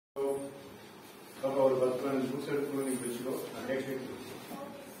ஒரு 10-15 புக்ஸ் எடுக்கணும் நீங்க வச்சுக்கோ.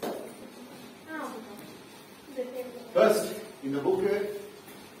 ஃபர்ஸ்ட் இந்த புக்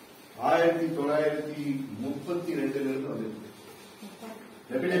 1932 இருந்து வந்திருக்கு.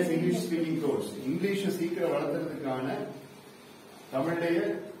 ரெபிடன்ஸ் இங்கிலீஷ் ஸ்பீக்கிங் கோர்ஸ், இங்கிலீஷ் சீக்கிரம் வளர்த்துறதுக்கான தமிழ்லேயே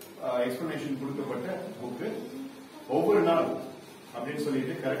எக்ஸ்பிளனேஷன் கொடுக்கப்பட்ட புக்கு. ஒவ்வொரு நாள் அப்படின்னு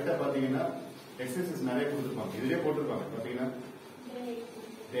சொல்லிட்டு கரெக்டா பாத்தீங்கன்னா எக்ஸசைஸ் நிறைய கொடுத்துருப்பாங்க. இதுலயே போட்டிருப்பாங்க பாத்தீங்கன்னா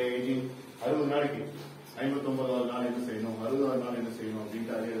 60 நாளைக்கு 59வது நாள் என்ன செய்யணும், 60வது நாள் என்ன செய்யணும்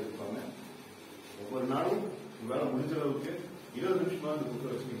அப்படின்ட்டு அதே இருப்பாங்க. ஒவ்வொரு நாளும் உங்களால முடிஞ்ச அளவுக்கு 20 நிமிஷமா இந்த புக்கை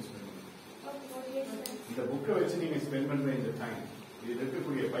வச்சு நீங்க ஸ்பெண்ட் பண்ணுங்க. இந்த புக்கை வச்சு நீங்க ஸ்பெண்ட் பண்ற இந்த டைம், இதுல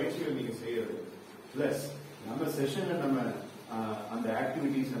இருக்கக்கூடிய பயிற்சிகள் நீங்க செய்யறது பிளஸ் நம்ம செஷன்ல நம்ம அந்த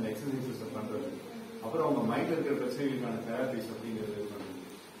ஆக்டிவிட்டிஸ் அந்த எக்ஸசைசஸ் பண்றது, அப்புறம் உங்க மைண்ட்ல இருக்கிற பிரச்சனைகளுக்கான தெரபிஸ் அப்படிங்கிறது பண்றது,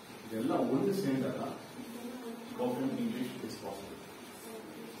 இதெல்லாம் ஒன்று சேர்ந்தாதான் ஸ்போக்கன் இங்கிலீஷ் இஸ் பாசிபிள்.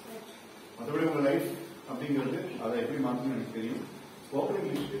 மற்றபடி உங்க லைஃப் அப்படிங்கிறது அதை எப்படி மாற்றணும்னு எனக்கு தெரியும். ஸ்போக்கன்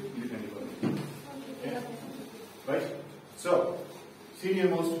இங்கிலீஷ் இது கண்டிப்பா right. So, senior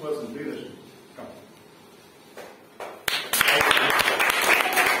most person, leadership, come.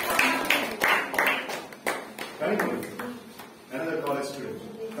 Thank you. Another college student,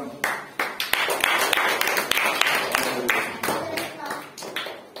 come.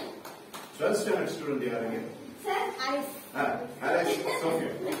 12th standard student, yaar again? Sir, Alice. Alice,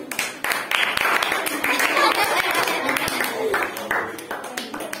 Sophia.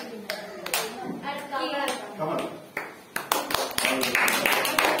 Come on.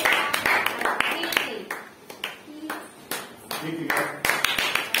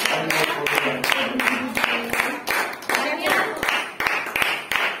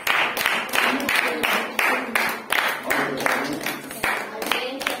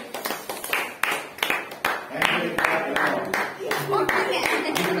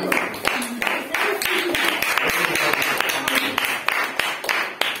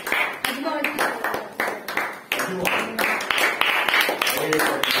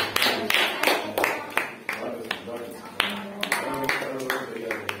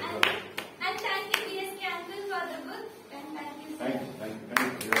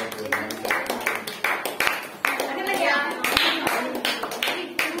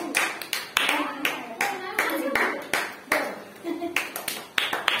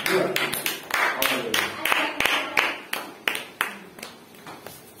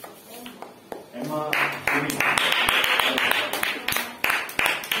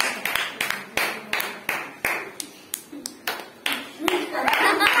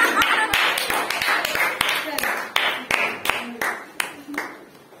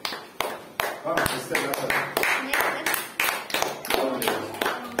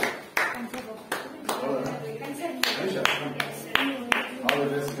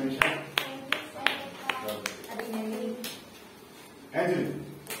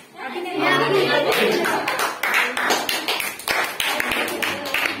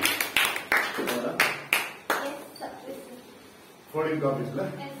 Copies,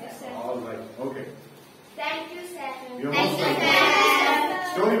 right? Yes, sir. All right. Okay. Thank you, sir. You're most welcome.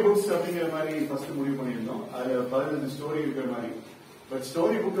 Story books அப்படிங்கிற மாதிரி first முடிவு பண்ணியிருந்தோம். அதுல 15 story இருக்கிற மாதிரி. But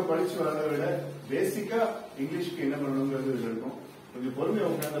story புக்கை படிச்சு வரதை விட பேசிக்கா இங்கிலீஷ்க்கு என்ன பண்ணணுங்கிறது இதுல இருக்கும். கொஞ்சம் பொறுமையா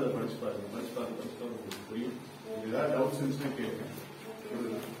உட்காந்து அதை படிச்சு பாருங்க. படிச்சு பார்த்து உங்களுக்கு புரியும். ஏதாவது டவுட்ஸ் இருந்துச்சுன்னா கேட்க.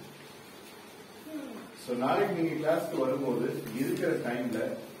 ஸோ நாளைக்கு நீங்க கிளாஸ்க்கு வரும்போது இருக்கிற டைம்ல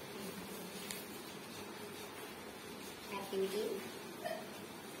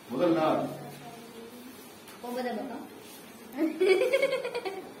முதல் நாள்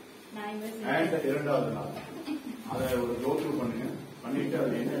அண்ட் இரண்டாவது நாள் அதை ஒரு கோ த்ரூ பண்ணுங்க. பண்ணிட்டு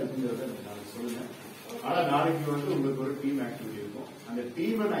அது என்ன இருக்குங்கிறத நாளைக்கு சொல்லுங்க. ஆனா நாளைக்கு உங்களுக்கு ஒரு டீம் ஆக்டிவிட்டி இருக்கும். அந்த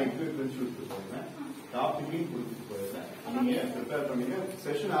டீமை நான் இப்போ பிரிச்சு விட்டு போயிருந்தேன். டாபிக்கையும் கொடுத்துட்டு போயிருந்தேன். நீங்க ப்ரிப்பேர் பண்ணீங்க.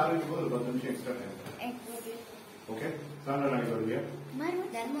 செஷன் ஆரம்பிக்கும் போது ஒரு 10 நிமிஷம் எக்ஸ்ட்ரா டைம். ஓகே சாண்டா, நாளைக்கு வருவியா?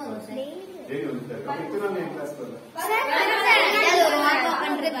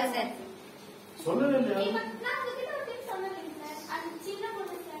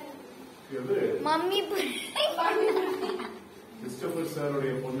 மம்மி கிறிஸ்டோபர்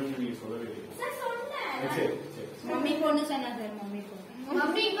சாருடைய பொண்ணு நீங்க சொல்லவே இல்லை. மம்மி பொண்ணு சொன்னா சார். மம்மி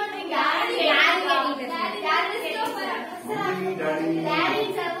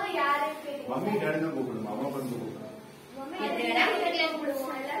டாடி தான் கூப்பிடணும். அம்மா பண்ணு கூப்பிடணும்.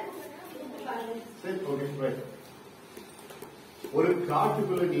 ஒரு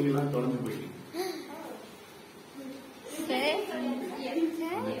காட்டுக்குள்ள நீங்க எல்லாம் தொடர்ந்து போயிட்டீங்க.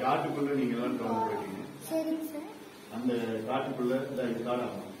 அந்த காட்டுக்குள்ள நீங்க எல்லாம் தொடர்ந்து போயிட்டீங்க. அந்த காட்டுக்குள்ள இது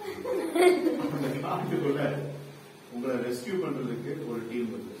காடாகும். அந்த காட்டுக்குள்ள உங்களை ரெஸ்கியூ பண்றதுக்கு ஒரு டீம்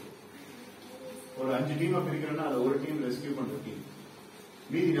இருக்கு. ஒரு 5 டீமா பிரிக்கிறேன்னா அது ஒரு டீம் ரெஸ்கியூ பண்ற டீம்,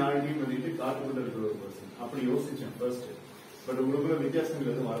 மீதி 4 டீம் வந்துட்டு காட்டுக்குள்ள இருக்கிற ஒரு பர்சன். அப்படி யோசிச்சேன் ஃபர்ஸ்ட். பட் உங்களுக்குள்ள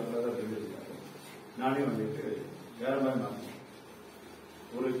வித்தியாசங்கள் எதுவும் வரக்கூடாது தெரிஞ்சிருக்காங்க. நானே வந்துட்டு வேற மாதிரி மாற்றேன்.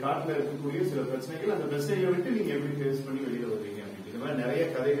 ஒரு காட்டுல இருக்கக்கூடிய சில பிரச்சனைகள், அந்த பிரச்சனைகளை விட்டு நீங்க எப்படி ஃபேஸ் பண்ணி வெளியில வருவீங்க அப்படின்னு இந்த மாதிரி நிறைய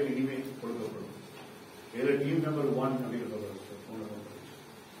கதைகள் இனிமே கொடுக்கப்படும். இதுல டீம் நம்பர் 1 அப்படிங்கிற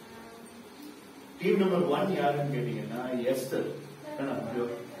டீம் நம்பர் 1 யாருன்னு கேட்டீங்கன்னா எஸ்தர்.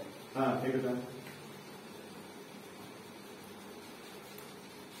 கேக்குதா?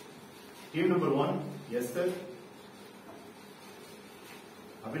 Team number 1 Esther,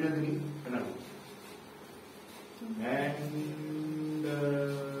 அபிநந்தினி, Kanna. And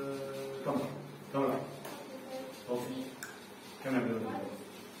Kamala. Okay. Kannada.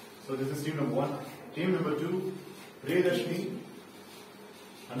 So this is team number 1. Team number 2, Priyadashni,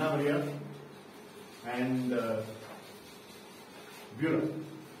 Anna Maria, and Bharat.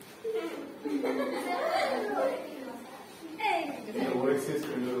 இந்த ஒரு எக்ஸசைஸ்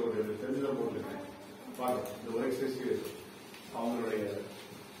ஒரு தெரிஞ்சதா போட்டுருக்கேன் பாருங்க. இந்த ஒரு எக்ஸசைஸ் அவங்களுடைய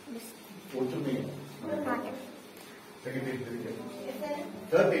ஒற்றுமை. Second team.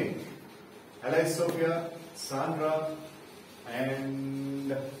 13, Alice, Sophia, Sandra, and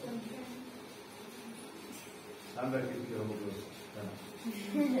Sandra is ரொம்ப close.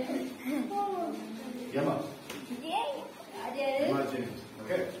 Yama. Yama James.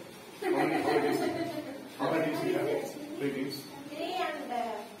 Okay. How many teams? How many teams you have? 3 teams. 3 and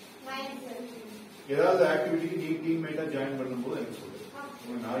 9. ஏதாவது ஆக்டிவிட்டிக்கு நீ டீம்மேட்டா ஜாயின் பண்ணும்போது எனக்கு சொல்லு.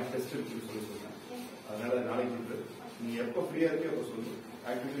 உங்களுக்கு நாளைக்கு டெஸ்ட் இருக்குன்னு சொல்லி சொல்றேன். அதனால நாளைக்கு விட்டு நீ எப்ப ஃப்ரீயா இருக்கே அப்ப சொல்லு.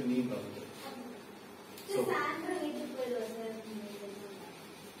 ஆக்டிவிட்டி நீ பண்ணுங்க.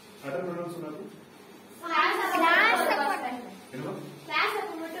 அட்டன் பண்ணணும்னு சொன்னாரு.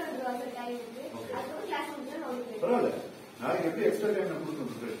 பரவாயில்ல, நாளைக்கு எப்படி எக்ஸ்ட்ரா டைம் நான்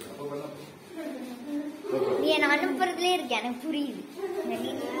கொடுக்கணும். அப்ப பண்ணலாம். நீ என்ன அனுப்புறதுலே இருக்க, எனக்கு புரியுது.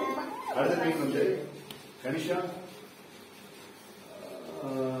 அடுத்த டைம் வந்து கனிஷா,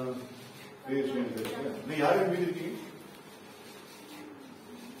 நீ யாரும் மீதி இருக்கீங்க?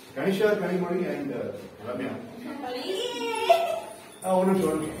 கனிஷா, கனிமொழி அண்ட் ரம்யா. ஒரு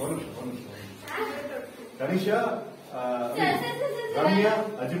நிமிஷம். கனிஷா, ரம்யா,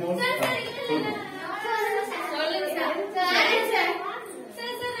 அஜிமோன்.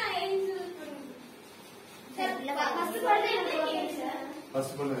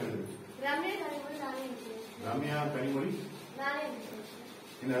 ஃபர்ஸ்ட் பண்ண ரம்யா, கனிமொழி.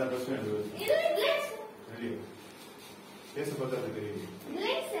 இந்த பிரச்சனை தெரியும், பேச பார்த்தா தெரியும்.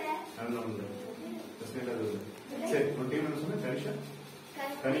 சரி, ஒரு டீம் என்ன சொன்ன? Kanisha,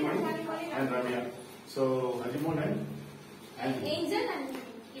 Kanimozhi and Ramya. So Ajimon and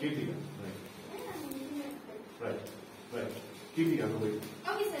Keerthika. Right. Keerthika அங்க போய்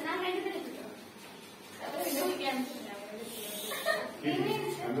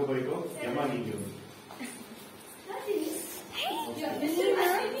அங்க போய்க்கோ. எம்மா நீங்க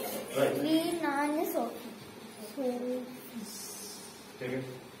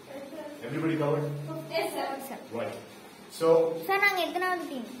Everybody covered? Yes, sir. Right. So, sir, நாங்க எத்தனாவது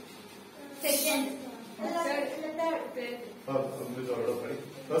team? Second.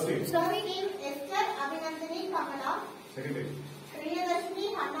 First team. Sorry, team Esther, Abhinandini, Kamala. Second team. Priyadashni,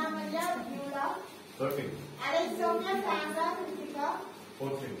 Anna Maria, Bula. Third team. Alex, Sophia, Sandra, Kritika.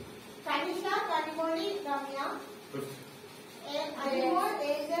 Fourth team. Kanisha, Kanimoli, Ramya. Fifth. Ajimon,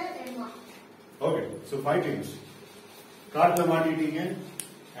 Azer, Emma. Okay, so 5 teams. காட்டுல மாட்டிட்டீங்க.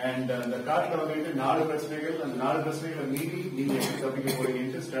 And அந்த காட்டுல வந்துட்டு 4 பிரச்சனைகள், அந்த 4 பிரச்சனைகளை மீறி நீங்க எப்படி தப்பிக்க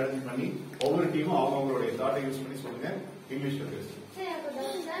போறீங்கன்னு ஸ்ட்ராட்டஜி பண்ணி ஒவ்வொரு டீமும் அவங்களுடைய தாட்டை யூஸ் பண்ணி சொல்லுங்க. இங்கிலீஷ்ல பேசுங்க.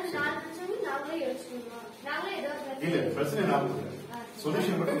 இல்ல, பிரச்சனை நான்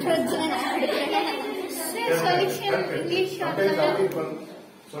சொல்யூஷன் மட்டும்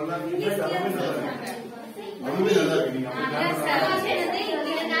சொல்லலாம். அதுவே நல்லா இருக்கு. நீங்க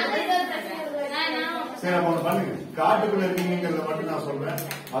சரி, நம்ம ஒண்ணு பண்ணுங்க. காட்டுக்குள்ள இருக்கீங்கிறத மட்டும் நான் சொல்றேன்,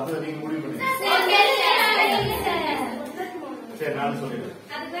 மற்றதை நீங்க முடிவு பண்ணுங்க. சரி, நான் சொல்லிடுறேன்.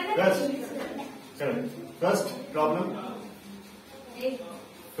 ஃபர்ஸ்ட் ப்ராப்ளம்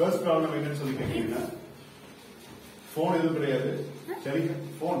என்னன்னு சொல்லி கேட்டீங்கன்னா, போன் எதுவும் கிடையாது,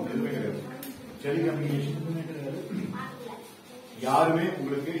 போன் எதுவுமே கிடையாது, டெலிகம்யூனிகேஷன் எதுவுமே கிடையாது. யாருமே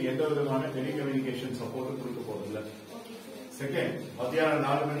உங்களுக்கு எந்த விதமான டெலிகம்யூனிகேஷன் சப்போர்ட் கொடுக்க போறதில்லை. செகண்ட், மத்தியானம்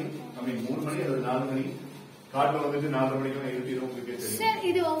 4 மணி, 3 மணி அல்லது 4 மணி காட்டுல வந்துட்டு 4 மணிக்கு இருட்டிடும். உங்களுக்கு தெரியும் சார்,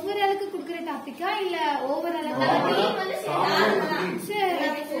 இது ஒவ்வொரு ஆளுக்கு கொடுக்கிற டாபிக்கா இல்ல over all?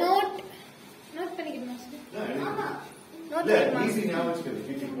 Note பண்ணிக்கணுமா sir? Easy ஞாபகம் வச்சுக்கிறது.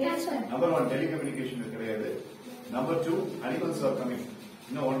 நம்பர் 1 டெலிகம்யூனிகேஷன் கிடையாது. Number 2 animals are coming.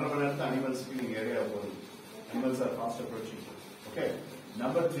 இன்னும் 1.5 மணி நேரத்துல அனிமல் அனிமல்ஸ்க்கு நீங்க ஏரியா போகுது. Animals R fast approaching. Okay.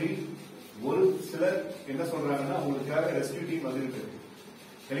 Number 3, ஒரு சிலர் என்ன சொல்றாங்கன்னா உங்களுக்காக ரெஸ்கியூ டீம் வந்துட்டு இருக்கு,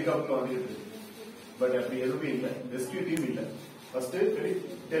 ஹெலிகாப்டர் வந்துட்டு இருக்கு. பட் அப்படி எதுவுமே இல்ல, ரெஸ்கியூ டீம் இல்ல. ஃபர்ஸ்ட்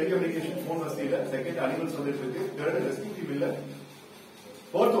டெலிகம்யூனிகேஷன் போன் வசதி இல்ல, செகண்ட் அனிமல்ஸ் வந்துட்டு இருக்கு, தேர்ட் ரெஸ்கியூ டீம் இல்ல,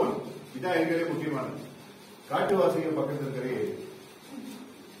 ஃபோர்த் ஒன் இதான் இருக்கிறதே முக்கியமானது, காட்டுவாசிகள் பக்கத்தில் இருக்கிற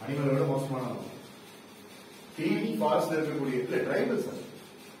அனிமலை விட மோசமானது டீ ஃபாரஸ்ட்ல இருக்கக்கூடிய இல்ல tribals sir.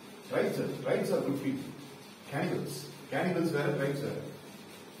 Tribes are good people. Cannibals வேற, ட்ரைப்ஸ் வேற.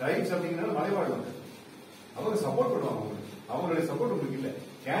 ட்ரைப்ஸ் அப்படிங்கிற மலைவாழ் மக்கள், அவங்க சப்போர்ட் பண்ணுவாங்க உங்களுக்கு, அவங்களுடைய சப்போர்ட் உங்களுக்கு இல்ல.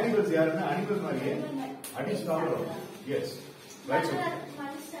 கேனிபல்ஸ் யாருன்னா அனிமல் மாதிரியே அடிச்சு சாப்பிடுவாங்க. S right.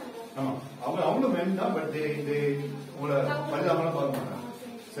 ஆமா, அவங்களும் மென் தான், பட் உங்களை பரிதாபம்லாம் பார்க்க மாட்டாங்க.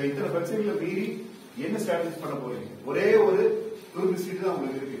 இத்தனை பிரச்சனைகளை மீறி என்ன ஸ்ட்ராட்டஜி பண்ண போறீங்க? ஒரே ஒரு டூரிஸ்ட் சீட் தான்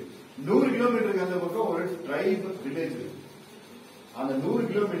உங்களுக்கு இருக்கு. 100 கிலோமீட்டருக்கு அந்த பக்கம் ஒரு ட்ரைப் வில்லேஜ் இருக்கு. அந்த 100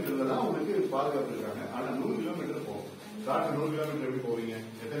 கிலோமீட்டர்ல தான் உங்களுக்கு பாதுகாப்பு இருக்காங்க. ஆனா 100 கிலோமீட்டர் போகும். காட்டு 100 கிலோமீட்டர் எப்படி போவீங்க?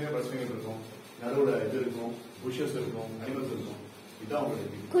 எத்தனையோ பிரச்சனைகள் இருக்கும், நடுவுல இது இருக்கும், புஷஸ் இருக்கும், அனிமல்ஸ் இருக்கும். இதான்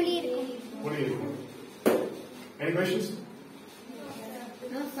உங்களுக்கு குழி இருக்கும். Any questions?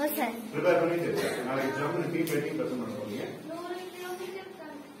 No sir. Prepare பண்ணிட்டு நாளைக்கு ஜம்முன்னு டீம் மீட்டிங் பிரசன்ட் பண்ண போறீங்க.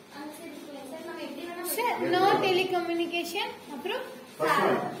 Sir, no telecommunication. அப்புறம் First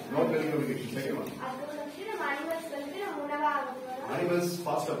one, no telecommunication. Second one, animals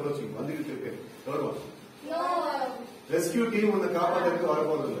fast approaching. வந்துகிட்டு இருக்கு. Third one, rescue team வந்து காப்பாத்துறதுக்கு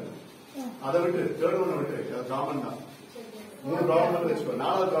வரப்போறதில்லை. அதை விட்டு தேர்ட் ஒன் விட்டு அது காமன் தான். 3 ப்ராப்ளம் வச்சுக்கோ.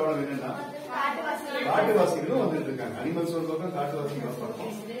 4வது ப்ராப்ளம் என்னன்னா காட்டுவாசிகளும் வந்துட்டு இருக்காங்க. அனிமல்ஸ் ஒரு பக்கம், காட்டுவாசிகள்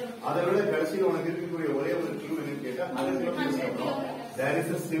பார்ப்போம். அதை விட கடைசியில் உனக்கு இருக்கக்கூடிய ஒரே ஒரு டீம் என்னன்னு கேட்டா 100 கிலோமீட்டர் அப்புறம் there is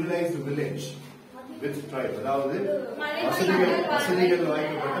a civilized village with tribe. அதாவது வசதிகள்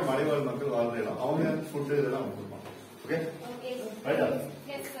வாய்க்கப்பட்ட மலைவாழ் மக்கள் வாழ்ற இடம். அவங்க ஃபுட் இதெல்லாம் கொடுப்பாங்க. ஓகே ரைட்டா?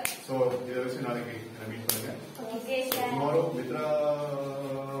 சோ இதை வச்சு நாளைக்கு மீட் பண்ணுங்க. Tomorrow Mitra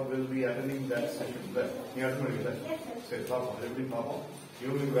will be attending that session. நீ அட்டெண்ட் பண்ணிக்கல? சரி பார்ப்போம், எப்படி பார்ப்போம்.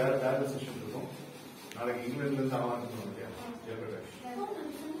 இவங்களுக்கு வேற செஷன் இருக்கும். நாளைக்கு இங்கிலாந்துல இருந்து ஆவான் இல்லையா?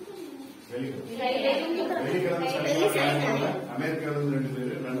 வெள்ளிக்கிழமை அமெரிக்கால இருந்து 2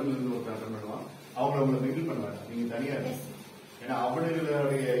 பேரு, லண்டன்ல இருந்து ஒரு அட்டன் பண்ணுவான். அவங்களை மிங்கிள் பண்ண வேண்டாம், நீங்க தனியா இருக்கு. ஏன்னா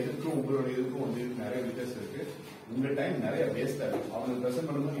அவங்களுடைய இதுக்கும் உங்களுடைய இதுக்கும் வந்து நிறைய வித்தியாசம் இருக்கு. உங்க டைம் நிறைய வேஸ்ட் ஆகும். அவங்களுக்கு பிரசன்ட்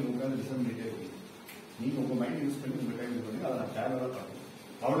பண்ணும்போது நீங்க உட்காந்து லிசன் பண்ணிட்டே இருக்கீங்க. நீங்க உங்க மைண்ட் யூஸ் பண்ணி உங்க டைம் யூஸ் பண்ணி அதை நான் கேமரா பார்க்கணும்.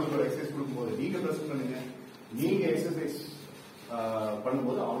 அவங்களுக்கு ஒரு எக்ஸசைஸ் கொடுக்கும்போது நீங்க பிரசன்ட் பண்ணுங்க, நீங்க எக்ஸசைஸ்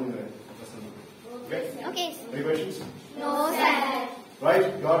பண்ணும்போது அவனுங்க பிரசன்ட் பண்ணுங்க. Okay. Any questions? No sir. Right.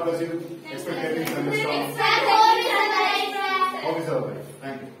 God bless you. Expectations and strong. Okay, sir.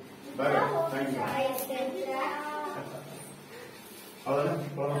 Thank you. Bye. Thank you. அவ்வளவுதான்.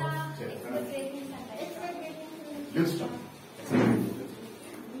 சரி. Good stuff.